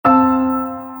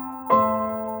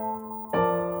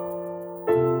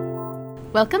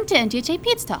Welcome to NGHA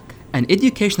Peds Talk, an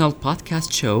educational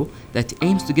podcast show that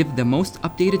aims to give the most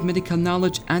updated medical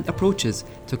knowledge and approaches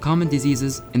to common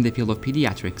diseases in the field of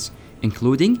pediatrics,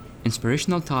 including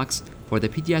inspirational talks for the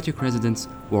pediatric residents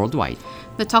worldwide.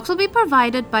 The talks will be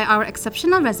provided by our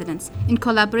exceptional residents in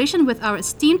collaboration with our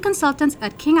esteemed consultants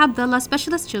at King Abdullah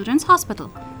Specialist Children's Hospital.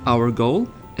 Our goal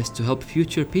is to help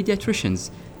future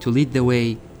pediatricians to lead the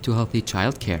way to healthy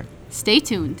child care. Stay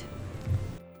tuned.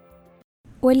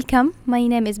 Welcome, my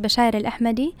name is Bashar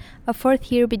Al-Ahmadi, a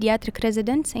fourth-year pediatric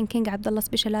resident in King Abdullah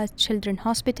Specialized Children's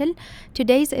Hospital.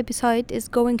 Today's episode is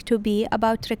going to be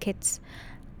about rickets.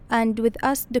 And with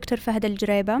us, Dr. Fahd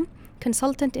Al-Juraiba,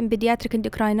 consultant in pediatric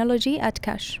endocrinology at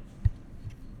KASH.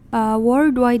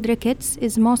 Worldwide, rickets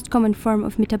is most common form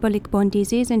of metabolic bone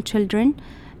disease in children.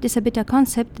 This is a bit a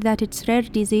concept that it's rare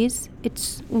disease.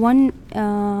 It's one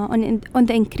on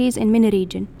the increase in many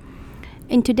regions.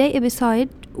 In today's episode,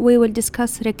 we will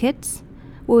discuss rickets.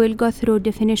 We will go through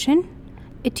definition,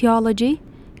 etiology,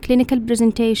 clinical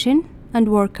presentation, and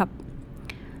workup.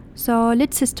 So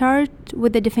let's start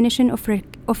with the definition of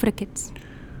rickets.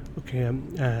 Okay,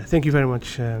 thank you very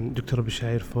much, Dr.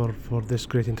 Bashir, for this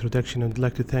great introduction. I'd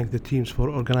like to thank the teams for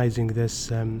organizing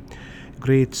this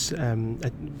great,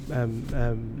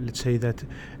 let's say that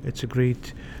it's a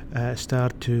great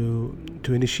start to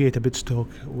initiate a PEDS talk,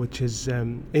 which is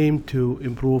aimed to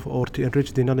improve or to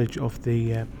enrich the knowledge of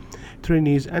the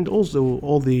trainees and also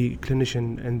all the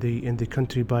clinicians in the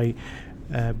country by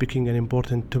picking an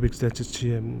important topics that is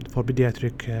for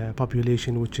pediatric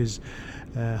population, which is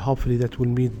hopefully that will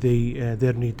meet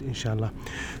their need, inshallah.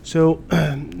 So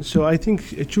I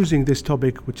think choosing this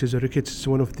topic, which is rickets, is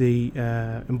one of the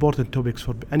important topics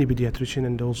for any pediatrician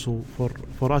and also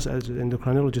for us as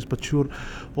endocrinologists, but sure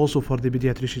also for the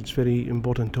pediatricians, very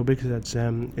important topic. That's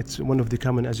it's one of the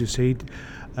common, as you said,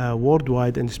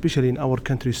 worldwide, and especially in our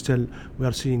country still we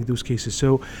are seeing those cases.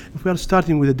 So if we are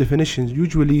starting with the definitions,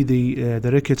 usually the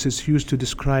rickets is used to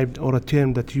describe, or a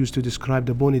term that used to describe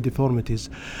the bony deformities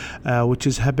which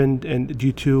has happened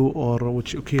due to, or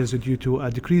which occurs due to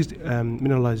a decreased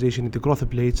mineralization in the growth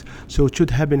plates. So it should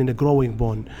happen in a growing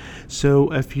bone.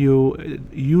 So if you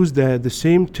use the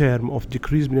same term of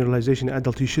decreased mineralization in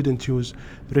adult, you shouldn't use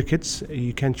rickets.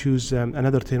 You can choose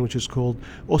another term which is called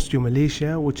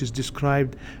osteomalacia, which is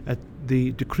described at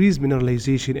the decreased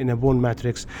mineralization in a bone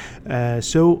matrix.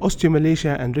 So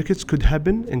osteomalacia and rickets could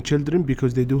happen in children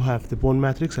because they do have the bone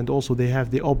matrix, and also they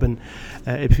have the open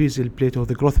epiphyseal plate or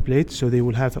the growth plate. So they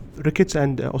will have rickets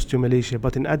and osteomalacia,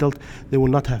 but in adult they will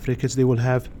not have rickets. They will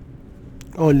have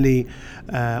only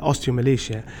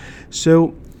osteomalacia.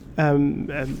 So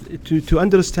to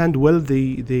understand well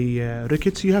the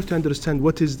rickets, you have to understand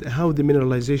how the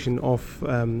mineralization of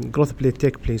growth plate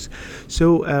take place.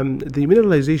 So the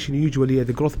mineralization usually at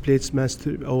the growth plates pass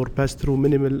through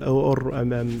minimal or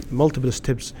multiple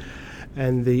steps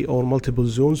and or multiple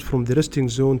zones, from the resting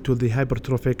zone to the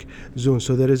hypertrophic zone.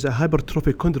 So there is a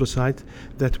hypertrophic chondrocyte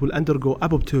that will undergo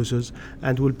apoptosis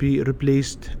and will be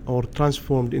replaced or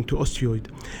transformed into osteoid.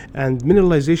 And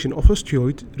mineralization of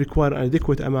osteoid require an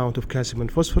adequate amount of calcium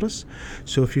and phosphorus.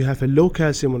 So if you have a low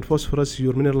calcium and phosphorus,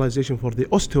 your mineralization for the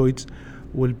osteoids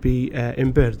will be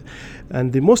impaired.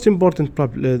 And the most important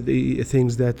the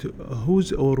things that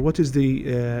what is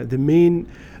the main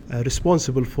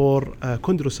responsible for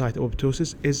chondrocyte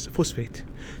apoptosis is phosphate.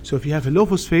 So if you have a low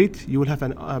phosphate, you will have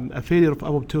a failure of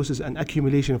apoptosis and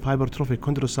accumulation of hypertrophic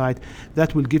chondrocyte.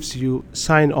 That will gives you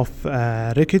sign of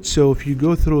rickets. So if you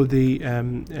go through any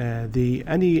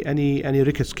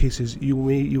rickets cases, you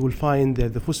will find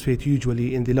the phosphate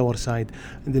usually in the lower side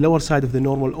of the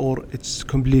normal, or it's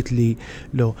completely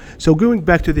low. So going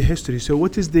back to the history, so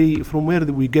what is from where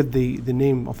we get the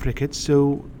name of rickets?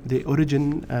 So the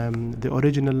origin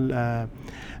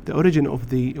of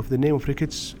the name of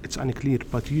rickets, it's unclear,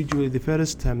 but usually the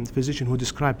first physician who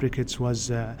described rickets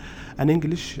was an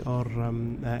English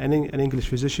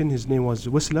physician. His name was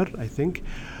Whistler, I think,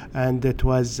 and it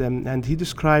was and he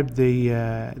described the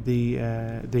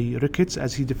rickets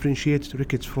as he differentiates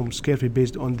rickets from scurvy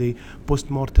based on the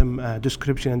post-mortem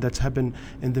description, and that's happened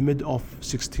in the mid of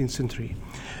 16th century.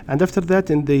 And after that,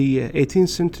 in the 18th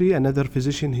century, another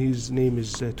physician, his name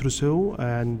is Trousseau,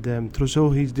 and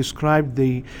Trousseau, he described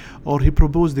he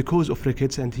proposed the cause of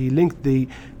rickets, and he linked the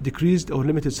decreased or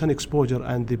limited sun exposure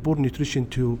and the poor nutrition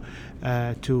to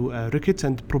rickets,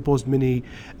 and proposed many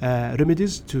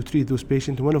remedies to treat those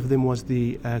patients. One of them was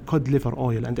the cod liver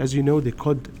oil, and as you know, the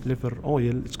cod liver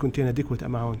oil, it's contain adequate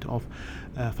amount of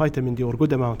vitamin D, or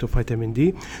good amount of vitamin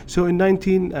D. So in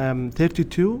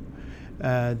 1932,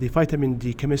 the vitamin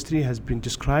D chemistry has been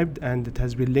described, and it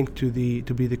has been linked to be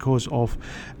the cause of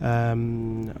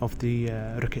the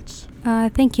rickets.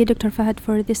 Thank you, Dr. Fahad,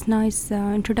 for this nice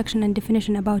introduction and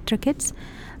definition about rickets.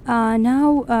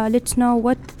 Now let's know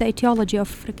what the etiology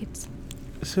of rickets.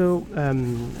 So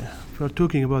we're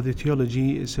talking about the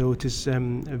etiology, so it is a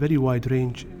very wide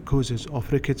range causes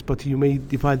of rickets, but you may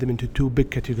divide them into two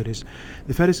big categories.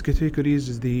 The first category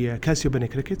is the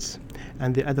casiopenic rickets,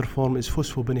 and the other form is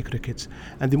phosphobenenic rickets.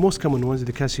 And the most common one is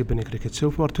the casiopenic rickets. So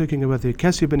if we're talking about the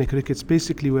casiopenic rickets,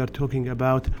 basically we are talking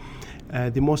about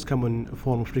the most common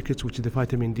form of rickets, which is the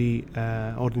vitamin D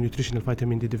or the nutritional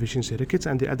vitamin D deficiency rickets,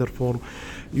 and the other form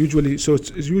usually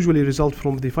result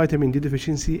from the vitamin D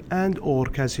deficiency and or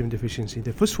calcium deficiency.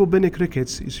 The phosphobenenic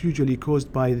rickets is usually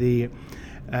caused by the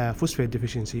phosphate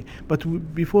deficiency. But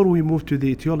before we move to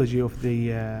the etiology of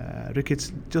the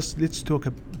rickets, just let's talk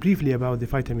briefly about the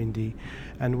vitamin D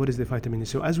and what is the vitamin D.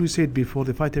 So as we said before,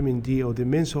 the vitamin D, or the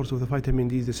main source of the vitamin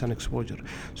D, is the sun exposure.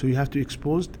 So you have to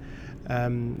expose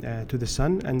to the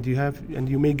sun, and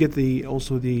you may get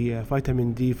also the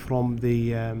vitamin D from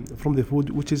the food,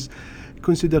 which is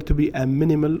considered to be a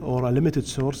minimal or a limited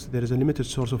source. There is a limited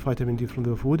source of vitamin D from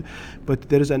the food, but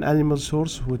there is an animal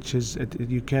source which is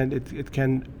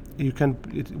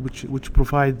which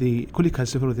provide the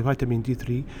cholecalciferol, the vitamin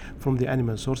D3 from the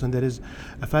animal source, and there is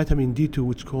a vitamin D2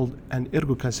 which is called an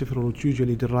ergocalciferol, which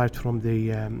usually derived from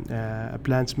the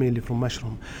plants, mainly from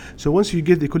mushroom. So once you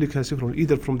get the cholecalciferol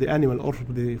either from the animal or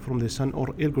from the sun, or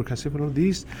ergocalciferol,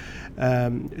 these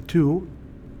two,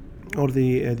 or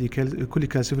the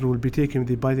cholecalciferol, will be taken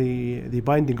by the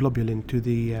binding globulin to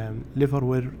the liver,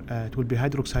 where it will be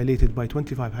hydroxylated by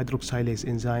 25-hydroxylase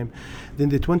enzyme. Then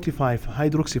the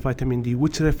 25-hydroxyvitamin D,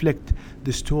 which reflect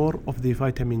the store of the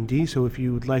vitamin D. So if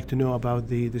you would like to know about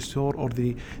the store or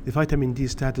the vitamin D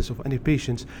status of any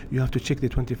patients, you have to check the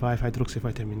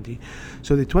 25-hydroxyvitamin D.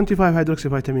 So the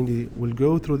 25-hydroxyvitamin D will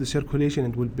go through the circulation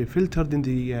and will be filtered in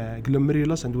the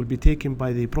glomerulus, and will be taken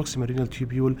by the proximal renal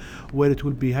tubule, where it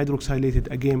will be hydroxylated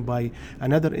again by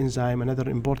another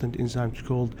important enzyme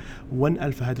called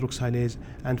 1-alpha-hydroxylase,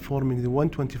 and forming the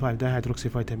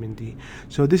 1,25-dihydroxyvitamin D.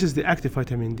 So this is the active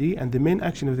vitamin D, and the main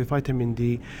action of the vitamin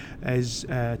D is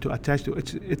to attach to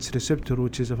its receptor,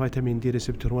 which is a vitamin D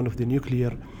receptor, one of the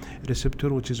nuclear receptor,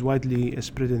 which is widely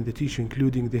spread in the tissue,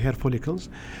 including the hair follicles,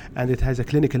 and it has a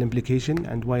clinical implication,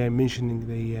 and why I'm mentioning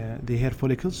the hair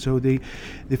follicles. So the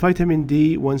vitamin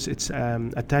D, once it's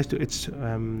attached to its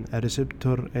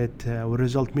receptor, it will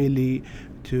result mainly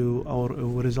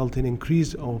will result in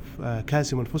increase of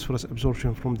calcium and phosphorus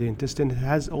absorption from the intestine. It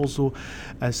has also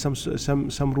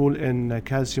some role in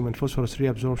calcium and phosphorus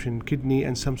reabsorption in kidney,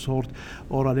 and some sort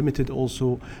or a limited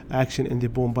also action in the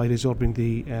bone by resorbing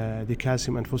the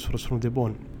calcium and phosphorus from the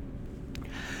bone.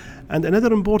 And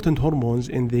another important hormones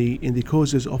in the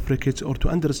causes of rickets, or to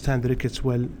understand the rickets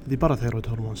well, the parathyroid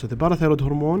hormone. So the parathyroid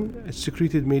hormone is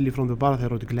secreted mainly from the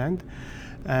parathyroid gland,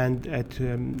 and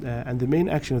the main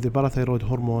action of the parathyroid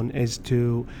hormone is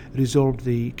to resorb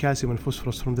the calcium and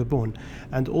phosphorus from the bone,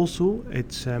 and also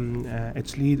it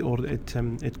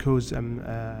causes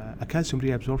a calcium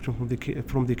reabsorption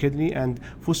from the kidney, and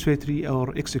phosphate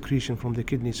or excretion from the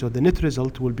kidney. So the net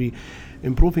result will be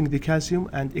improving the calcium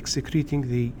and excreting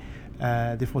the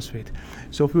phosphate.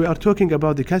 So if we are talking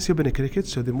about the casiopenic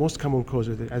rickets, so the most common cause,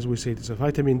 as we said, is a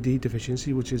vitamin D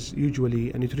deficiency, which is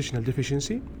usually a nutritional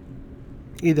deficiency,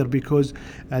 either because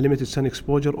limited sun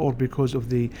exposure, or because of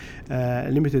the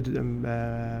limited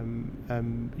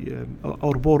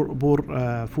or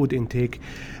poor food intake.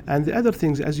 And the other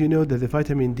things, as you know, that the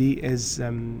vitamin D is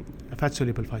a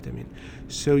fat-soluble vitamin.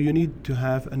 So you need to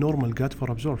have a normal gut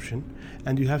for absorption,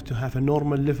 and you have to have a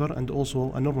normal liver and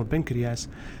also a normal pancreas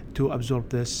to absorb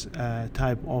this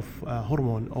type of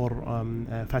hormone, or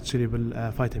fat-soluble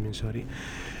vitamin,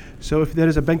 So if there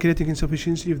is a pancreatic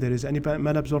insufficiency, if there is any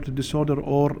malabsorptive disorder,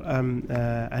 or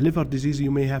a liver disease,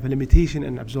 you may have a limitation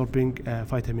in absorbing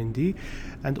vitamin D.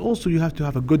 And also you have to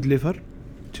have a good liver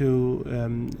to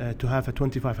have a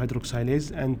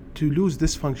 25-hydroxylase, and to lose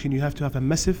this function you have to have a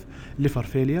massive liver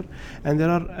failure. And there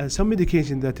are some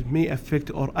medications that it may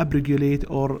affect or upregulate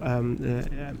or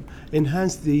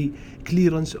enhance the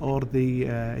clearance or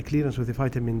the clearance of the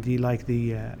vitamin D, like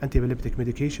the antiepileptic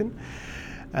medication.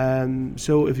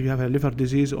 So if you have a liver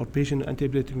disease or patient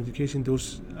antiepileptic medication,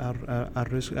 those are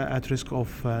at risk of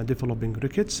developing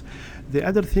rickets. The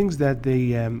other things that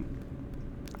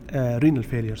renal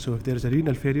failure. So if there is a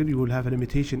renal failure, you will have a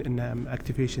limitation in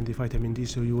activation the vitamin D.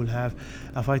 So you will have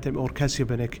a vitamin or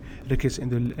calciumenic rickets in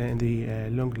the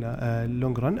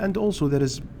long run. And also there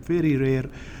is very rare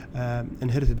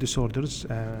inherited disorders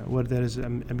where there is a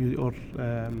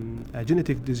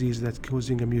genetic disease that's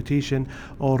causing a mutation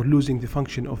or losing the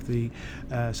function of the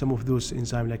some of those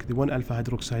enzymes, like the 1-alpha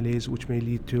hydroxylase, which may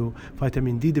lead to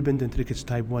vitamin D dependent rickets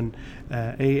type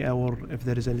 1A, or if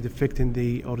there is any defect in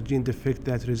the or gene defect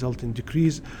that result in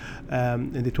decrease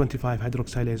in the 25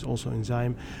 hydroxylase also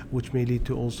enzyme, which may lead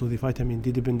to also the vitamin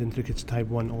D dependent rickets type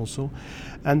 1 also.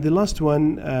 And the last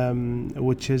one,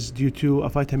 which is due to a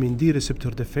vitamin D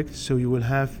receptor defect. So you will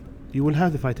have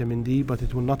the vitamin D, but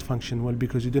it will not function well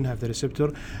because you don't have the receptor.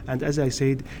 And as I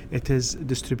said, it is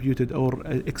distributed or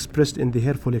expressed in the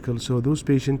hair follicle. So those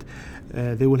patients,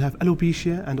 they will have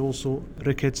alopecia and also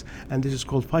rickets, and this is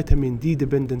called vitamin D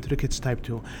dependent rickets type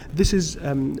 2. This is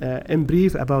in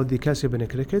brief about the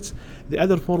calciumenic rickets. The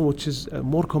other form, which is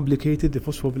more complicated, the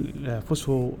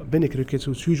phosphogenic rickets,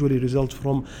 which usually result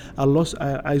from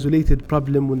a isolated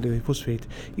problem with the phosphate,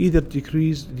 either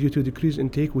due to decreased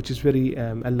intake, which is very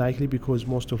unlikely because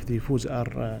most of the foods are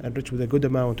enriched with a good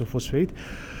amount of phosphate.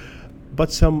 But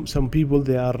some people,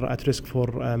 they are at risk for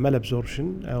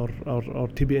malabsorption or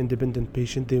TB independent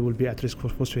patient, they will be at risk for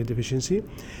phosphate deficiency.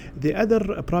 The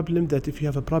other problem, that if you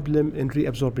have a problem in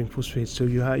reabsorbing phosphate, so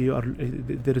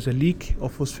there is a leak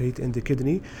of phosphate in the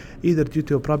kidney, either due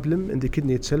to a problem in the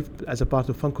kidney itself as a part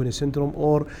of Fanconi syndrome,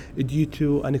 or due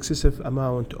to an excessive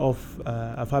amount of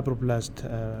a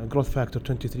fibroblast growth factor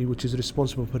 23, which is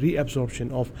responsible for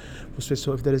reabsorption of phosphate.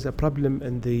 So if there is a problem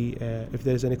in if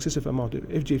there is an excessive amount of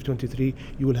FGF23,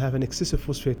 you will have an excessive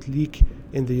phosphate leak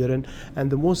in the urine. And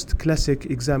the most classic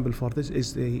example for this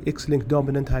is the X-linked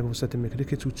dominant hypophosphatemic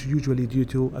rickets, which is usually due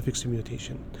to a fixed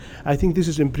mutation. I think this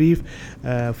is in brief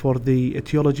for the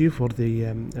etiology for the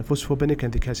phosphogenic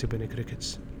and the calciumenic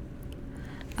rickets.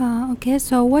 Okay,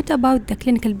 so what about the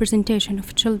clinical presentation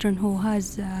of children who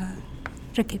has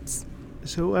rickets?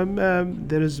 So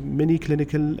there is many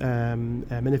clinical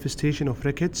manifestation of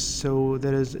rickets. So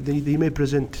they may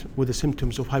present with the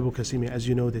symptoms of hypocalcemia, as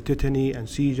you know, the tetany and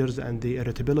seizures and the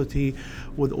irritability,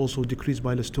 with also decreased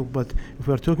bile stool. But if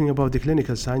we are talking about the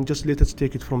clinical sign, just let us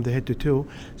take it from the head to toe.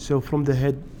 So from the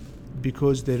head,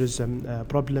 because there is a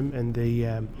problem in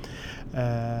the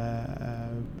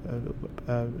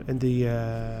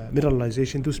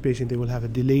mineralization, those patients, they will have a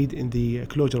delayed in the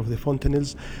closure of the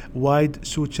fontanelles, wide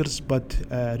sutures. But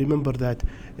remember that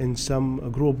in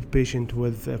some group of patients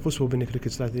with phosphogenic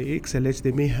rickets like the XLH,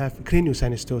 they may have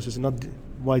craniosynostosis, not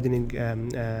widening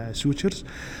sutures.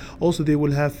 Also, they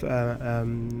will have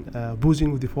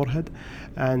boozing of the forehead,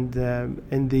 and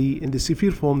in the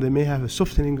severe form, they may have a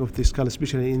softening of the skull,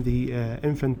 especially in the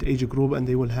infant age group, and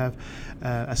they will have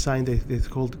a sign that is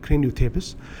called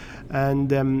craniotapes.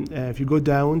 And if you go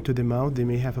down to the mouth, they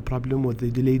may have a problem with the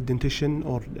delayed dentition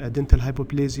or dental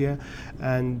hypoplasia.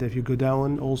 And if you go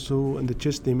down also in the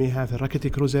chest, they may have a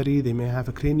rachitic rosary, they may have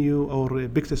a cranio or a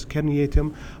pictus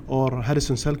carneatum or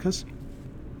Harrison sulcus.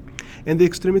 In the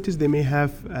extremities, they may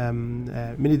have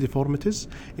many deformities,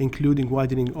 including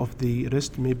widening of the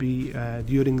wrist. Maybe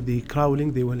during the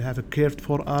crawling, they will have a curved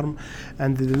forearm,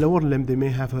 and the lower limb, they may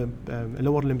have a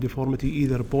lower limb deformity,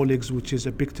 either bow legs, which is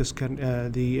a pictus,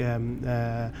 the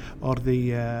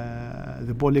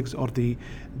bow legs, or the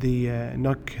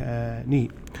knock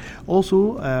knee.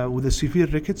 Also, with the severe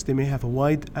rickets, they may have a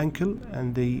wide ankle,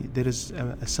 and there is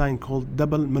a sign called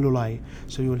double malleoli.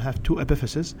 So you will have two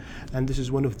epiphyses, and this is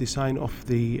one of the signs of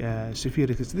the severe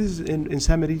rickets. This is in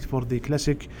summary for the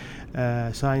classic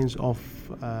signs of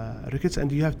rickets.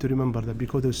 And you have to remember that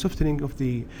because of the softening of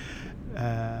the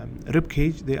rib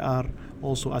cage, they are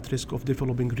also at risk of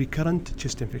developing recurrent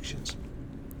chest infections.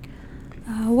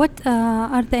 What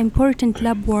are the important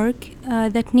lab work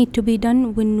that need to be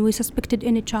done when we suspected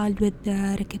any child with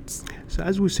rickets? So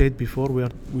as we said before,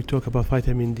 we talk about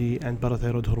vitamin D and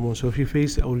parathyroid hormone. So if you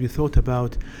face or you thought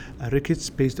about rickets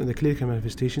based on the clinical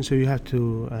manifestation, so you have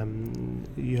to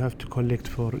collect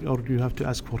for, or you have to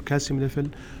ask for calcium level,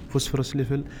 phosphorus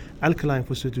level, alkaline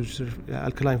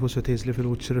phosphatase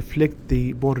level, which reflect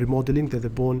the bone remodeling, that the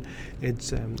bone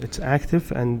it's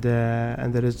active and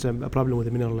there is a problem with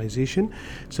the mineralization.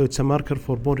 So it's a marker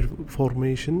for bone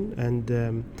formation,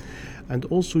 and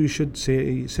also you should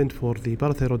send for the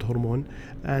parathyroid hormone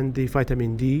and the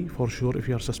vitamin D for sure if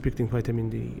you are suspecting vitamin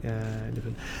D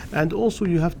level. And also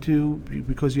you have to,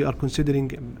 because you are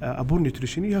considering a bone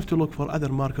nutrition, you have to look for other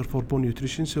marker for bone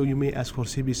nutrition. So you may ask for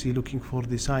CBC, looking for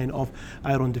the sign of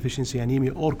iron deficiency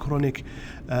anemia or chronic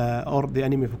or the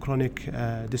anemia for chronic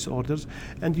disorders.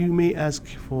 And you may ask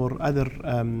for other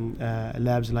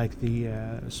labs like the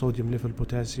sodium level,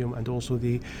 potassium, and also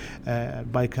the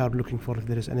bicarb, looking for if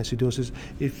there is acidosis.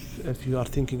 If you are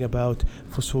thinking about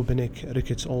phosphobenec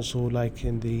rickets, also like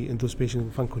in those patients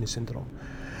with Fanconi syndrome.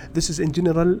 This is in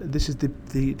general. This is the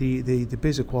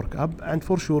basic workup, and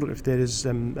for sure, if there is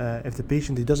if the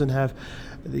patient he doesn't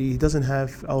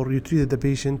have, or you treated the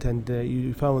patient and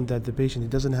you found that the patient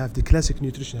doesn't have the classic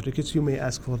nutritional rickets, you may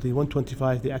ask for the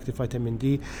 125, the active vitamin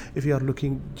D. If you are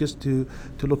looking just to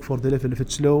look for the level, if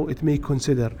it's low, it may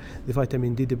consider the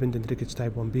vitamin D dependent rickets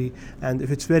type 1B, and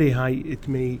if it's very high, it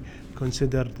may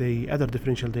consider the other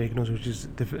differential diagnosis, which is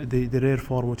the rare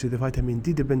form, which is the vitamin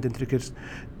D dependent rickets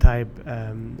type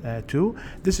 2.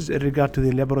 This is in regard to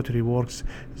the laboratory works,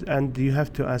 and you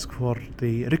have to ask for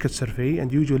the rickets survey,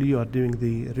 and usually you are doing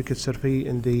the rickets survey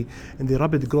in the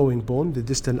rapid growing bone, the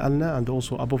distal ulna, and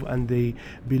also above and the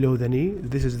below the knee.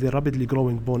 This is the rapidly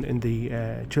growing bone in the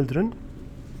children.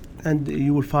 And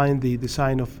you will find the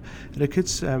sign of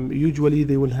rickets. Usually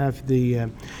they will have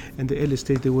in the early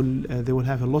state they will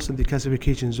have a loss in the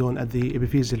calcification zone at the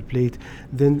epiphyseal plate.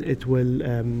 Then it will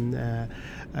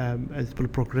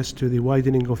progress to the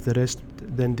widening of the rest,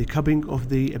 then the cupping of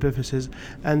the epiphysis,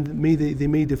 and they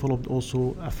may develop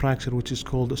also a fracture which is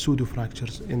called pseudo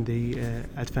fractures in the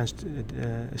advanced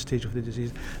stage of the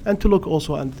disease. And to look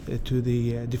also to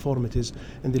the deformities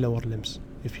in the lower limbs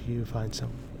if you find some.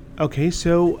 Okay,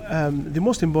 so the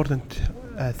most important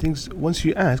things, once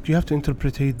you ask, you have to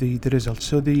interpret the results.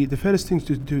 So the first thing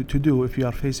to do if you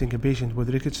are facing a patient with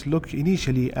rickets, look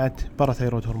initially at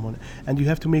parathyroid hormone, and you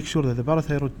have to make sure that the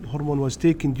parathyroid hormone was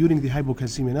taken during the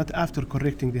hypocalcemia, not after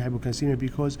correcting the hypocalcemia,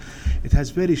 because it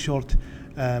has very short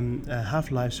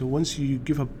half-life. So once you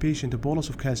give a patient a bolus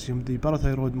of calcium, the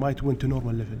parathyroid might went to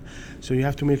normal level. So you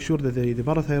have to make sure that the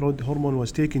parathyroid hormone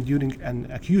was taken during an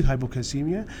acute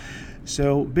hypocalcemia.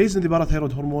 So based on the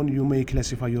parathyroid hormone, you may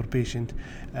classify your patient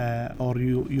or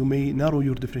you may narrow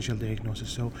your differential diagnosis.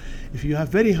 So if you have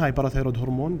very high parathyroid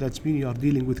hormone, that means you are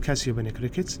dealing with calciopenic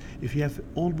rickets. If you have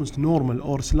almost normal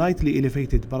or slightly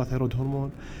elevated parathyroid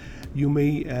hormone, you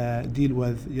may deal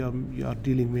with, you are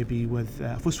dealing maybe with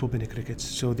phosphobenec rickets.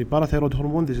 So the parathyroid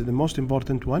hormone, this is the most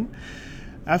important one.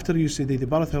 After you see the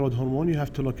parathyroid hormone, you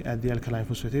have to look at the alkaline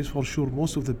phosphatase. For sure,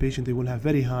 most of the patients, they will have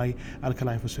very high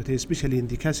alkaline phosphatase, especially in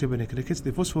the calciopenic rickets.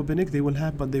 The phosphobenec they will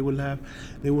have, but they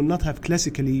will not have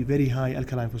classically very high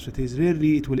alkaline phosphatase.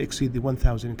 Rarely it will exceed the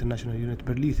 1,000 international unit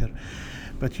per liter.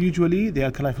 But usually the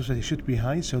alkaline phosphatase should be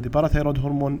high. So the parathyroid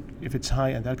hormone, if it's high,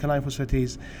 and the alkaline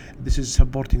phosphatase, this is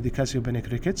supporting the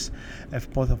calciopenic rickets. If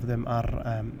both of them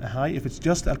are high, if it's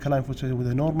just alkaline phosphatase with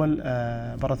a normal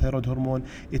parathyroid hormone,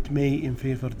 it may in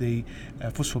favor the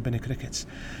phosphobenec rickets.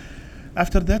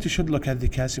 After that, you should look at the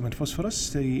calcium and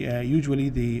phosphorus. Usually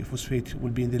the phosphate will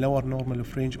be in the lower normal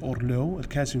of range or low. The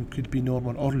calcium could be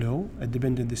normal or low,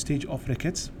 depending on the stage of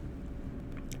rickets.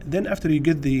 Then after you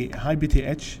get the high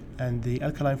BTH and the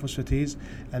alkaline phosphatase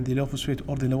and the low phosphate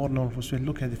or the lower normal phosphate,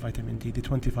 look at the vitamin D, the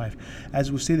 25.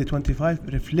 As we say, the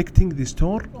 25 reflecting the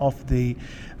store of the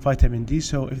vitamin D.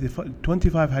 So if the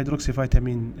 25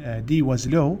 hydroxyvitamin D was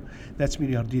low, that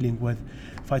means you are dealing with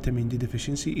vitamin D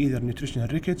deficiency, either nutritional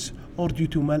rickets or due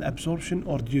to malabsorption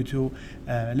or due to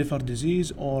liver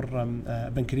disease or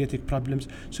pancreatic problems.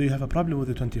 So you have a problem with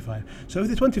the 25. So if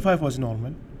the 25 was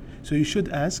normal, so you should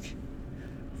ask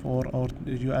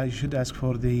you should ask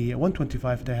for the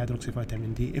 125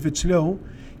 dihydroxyvitamin D. If it's low,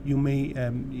 you may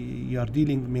you are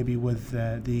dealing maybe with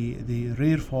the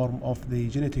rare form of the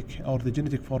genetic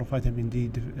form of vitamin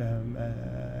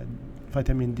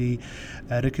D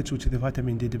rickets, which is the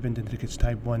vitamin D dependent rickets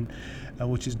type 1,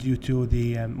 which is due to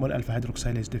the mon-alpha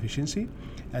hydroxylase deficiency.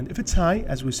 And if it's high,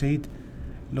 as we said,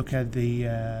 look at the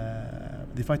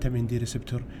vitamin D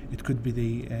receptor. It could be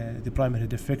the primary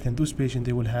defect, and those patients,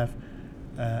 they will have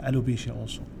alopecia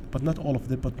also, but not all of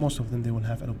them, but most of them, they will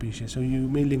have alopecia. So you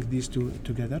may link these two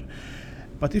together.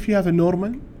 But if you have a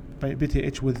normal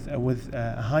PTH with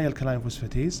high alkaline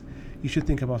phosphatase, you should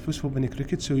think about phosphoburonic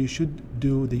rickets. So you should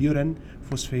do the urine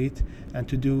phosphate and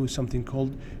to do something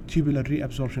called tubular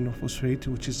reabsorption of phosphate,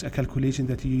 which is a calculation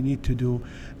that you need to do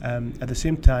at the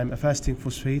same time a fasting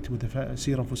phosphate with the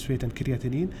serum phosphate and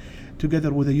creatinine,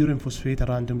 together with a urine phosphate, a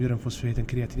random urine phosphate and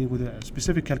creatinine with a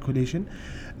specific calculation.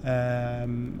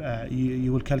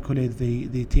 You will calculate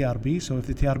the TRB. So if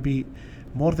the TRB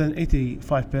more than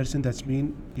 85%, that's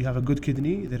mean you have a good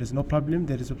kidney, there is no problem.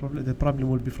 There is a problem. The problem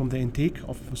will be from the intake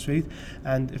of phosphate,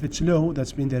 and if it's low,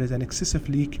 that's mean there is an excessive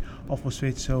leak of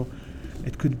phosphate. So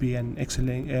it could be the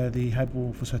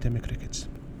hypophosphatemic rickets.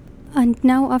 And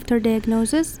now, after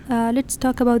diagnosis, let's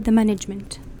talk about the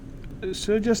management.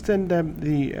 So just I'll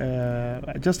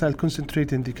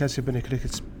concentrate in the calcium-bonic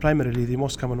rickets, primarily the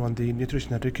most common one, the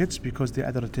nutritional rickets, because the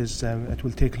other it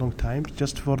will take long time.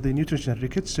 Just for the nutritional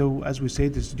rickets, so as we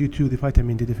said, it's due to the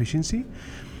vitamin D deficiency.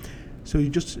 So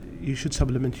you should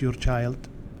supplement your child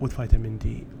with vitamin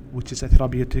D, which is a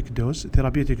therapeutic dose.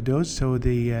 So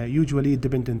they usually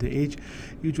depend on the age.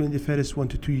 Usually in the first 1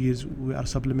 to 2 years, we are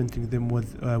supplementing them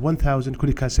with 1,000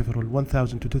 cholecalciferol,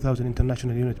 1,000 to 2,000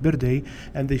 international units per day,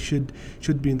 and they should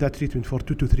be in that treatment for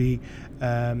 2 to 3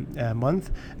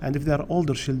 months. And if they are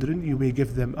older children, you may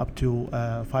give them up to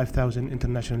 5,000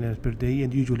 international units per day,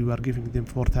 and usually we are giving them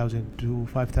 4,000 to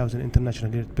 5,000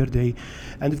 international units per day.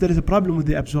 And if there is a problem with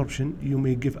the absorption, you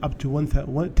may give up to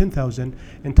 10,000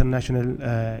 international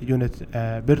unit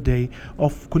per day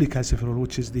of cholecalciferol,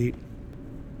 which is the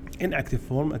inactive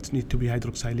form. It needs to be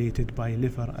hydroxylated by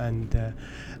liver and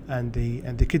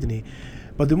the kidney.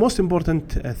 But the most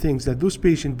important thing is that those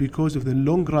patients, because of the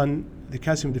long run, the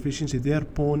calcium deficiency, their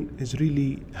bone is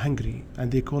really hungry,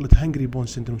 and they call it hungry bone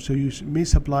syndrome. So you may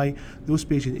supply those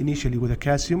patients initially with a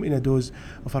calcium in a dose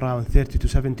of around 30 to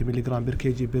 70 milligram per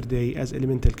kg per day as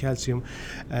elemental calcium,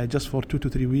 just for 2 to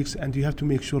 3 weeks. And you have to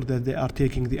make sure that they are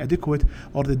taking the adequate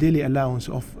or the daily allowance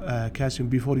of calcium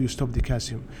before you stop the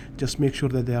calcium. Just make sure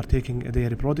that they are taking a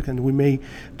dairy product, and we may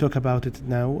talk about it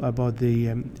now about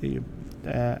the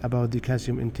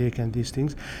calcium intake and these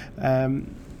things.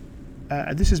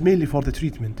 This is mainly for the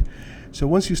treatment. So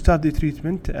once you start the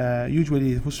treatment,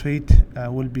 usually the phosphate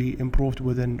will be improved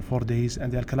within 4 days,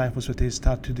 and the alkaline phosphatase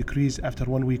start to decrease after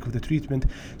 1 week of the treatment.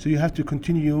 So you have to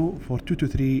continue for 2 to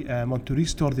 3 months to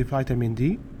restore the vitamin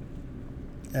D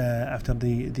after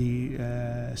the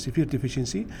severe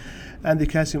deficiency, and the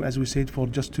calcium, as we said, for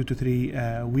just 2 to 3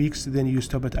 weeks. Then you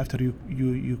stop it after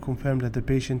you confirm that the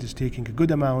patient is taking a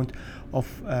good amount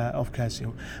of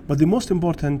calcium. But the most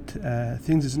important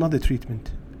thing is not the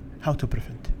treatment, how to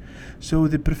prevent. So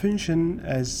the prevention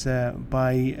is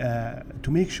by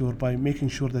making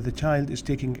sure that the child is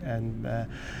taking an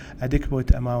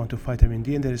adequate amount of vitamin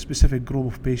D, and there is a specific group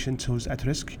of patients who's at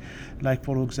risk, like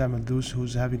for example those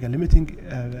who's having a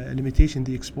limitation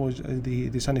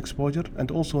the sun exposure,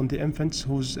 and also on the infants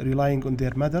who's relying on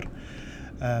their mother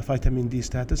vitamin D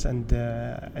status. And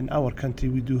in our country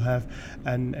we do have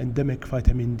an endemic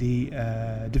vitamin D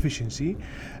deficiency.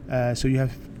 So you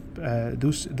have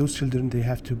those children, they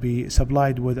have to be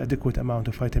supplied with adequate amount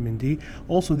of vitamin D.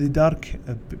 Also the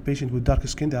patient with dark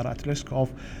skin, they are at risk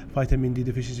of vitamin D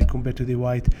deficiency compared to the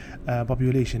white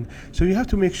population. So you have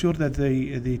to make sure that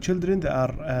the children, they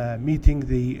are meeting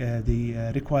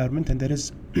the requirement. And there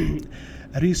is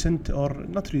in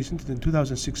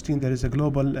 2016 there is a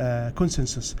global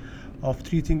consensus of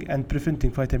treating and preventing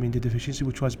vitamin D deficiency,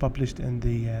 which was published in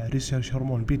the Research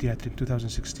Hormone Pediatric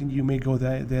 2016. You may go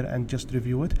there and just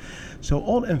review it. So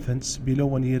all infants below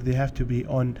 1 year, they have to be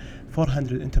on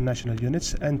 400 international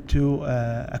units, and to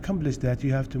accomplish that,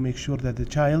 you have to make sure that the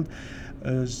child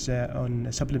is on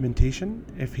supplementation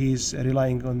if he's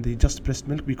relying on the just breast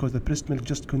milk, because the breast milk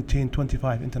just contains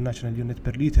 25 international units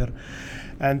per liter.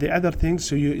 And the other things,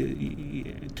 so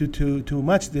to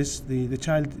match this, the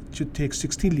child should take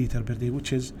 16 liters per day,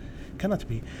 which cannot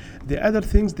be. The other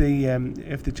things,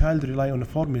 if the child rely on a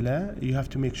formula, you have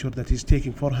to make sure that he's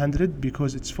taking 400,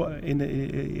 because if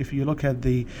you look at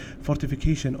the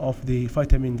fortification of the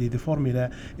vitamin D, the formula,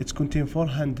 it's contain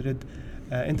 400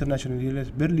 international units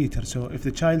per liter. So if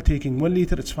the child taking 1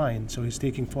 liter, it's fine, so he's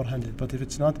taking 400. But if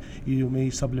it's not, you may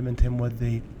supplement him with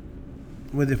the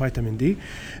vitamin D.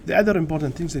 The other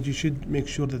important things that you should make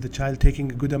sure that the child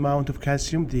taking a good amount of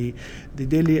calcium. The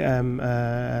daily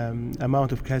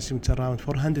amount of calcium is around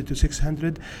 400 to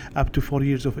 600 up to 4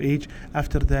 years of age.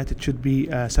 After that, it should be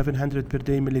 700 per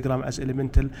day milligram as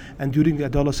elemental. And during the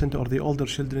adolescent or the older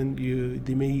children,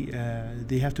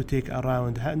 they have to take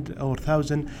around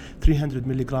 1,300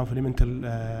 milligram of elemental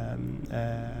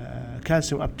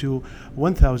calcium up to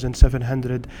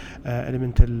 1,700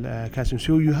 elemental calcium.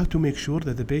 So you have to make sure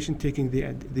that the patient taking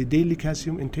the daily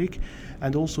calcium intake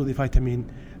and also the vitamin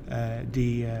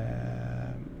D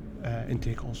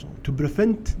intake also to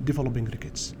prevent developing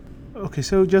rickets. Okay,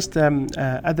 so just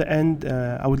at the end,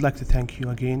 I would like to thank you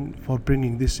again for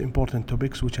bringing this important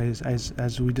topics, which is,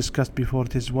 as we discussed before,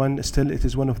 it is one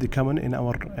of the common in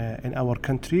our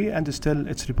country, and still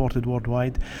it's reported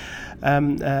worldwide.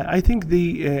 I think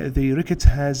the rickets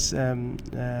has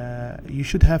you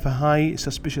should have a high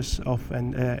suspicious of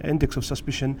an index of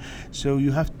suspicion, so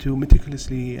you have to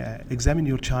meticulously examine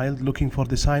your child, looking for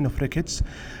the sign of rickets.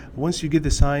 Once you get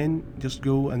the sign, just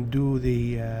go and do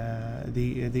the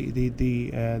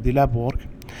lab work.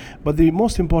 But the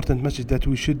most important message that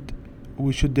we should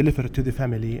deliver to the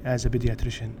family as a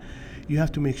pediatrician, you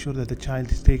have to make sure that the child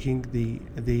is taking the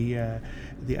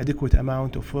adequate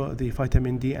amount of the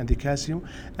vitamin D and the calcium,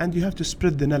 and you have to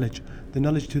spread the knowledge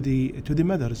to the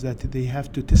mothers that they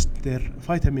have to test their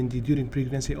vitamin D during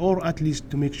pregnancy, or at least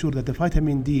to make sure that the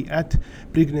vitamin D at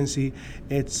pregnancy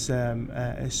is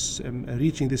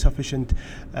reaching the sufficient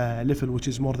level, which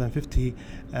is more than 50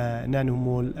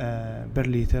 nanomole per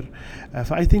liter.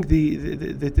 So I think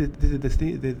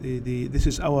this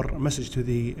is our message to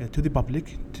the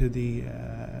public, to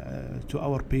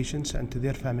our patients and to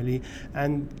their family,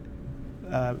 and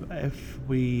if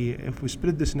we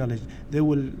spread this knowledge, they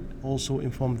will also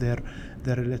inform their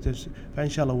relatives.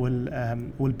 Inshallah,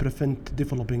 will prevent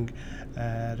developing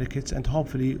rickets, and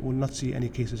hopefully will not see any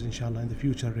cases, inshallah, in the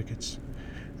future rickets.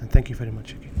 And thank you very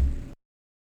much again.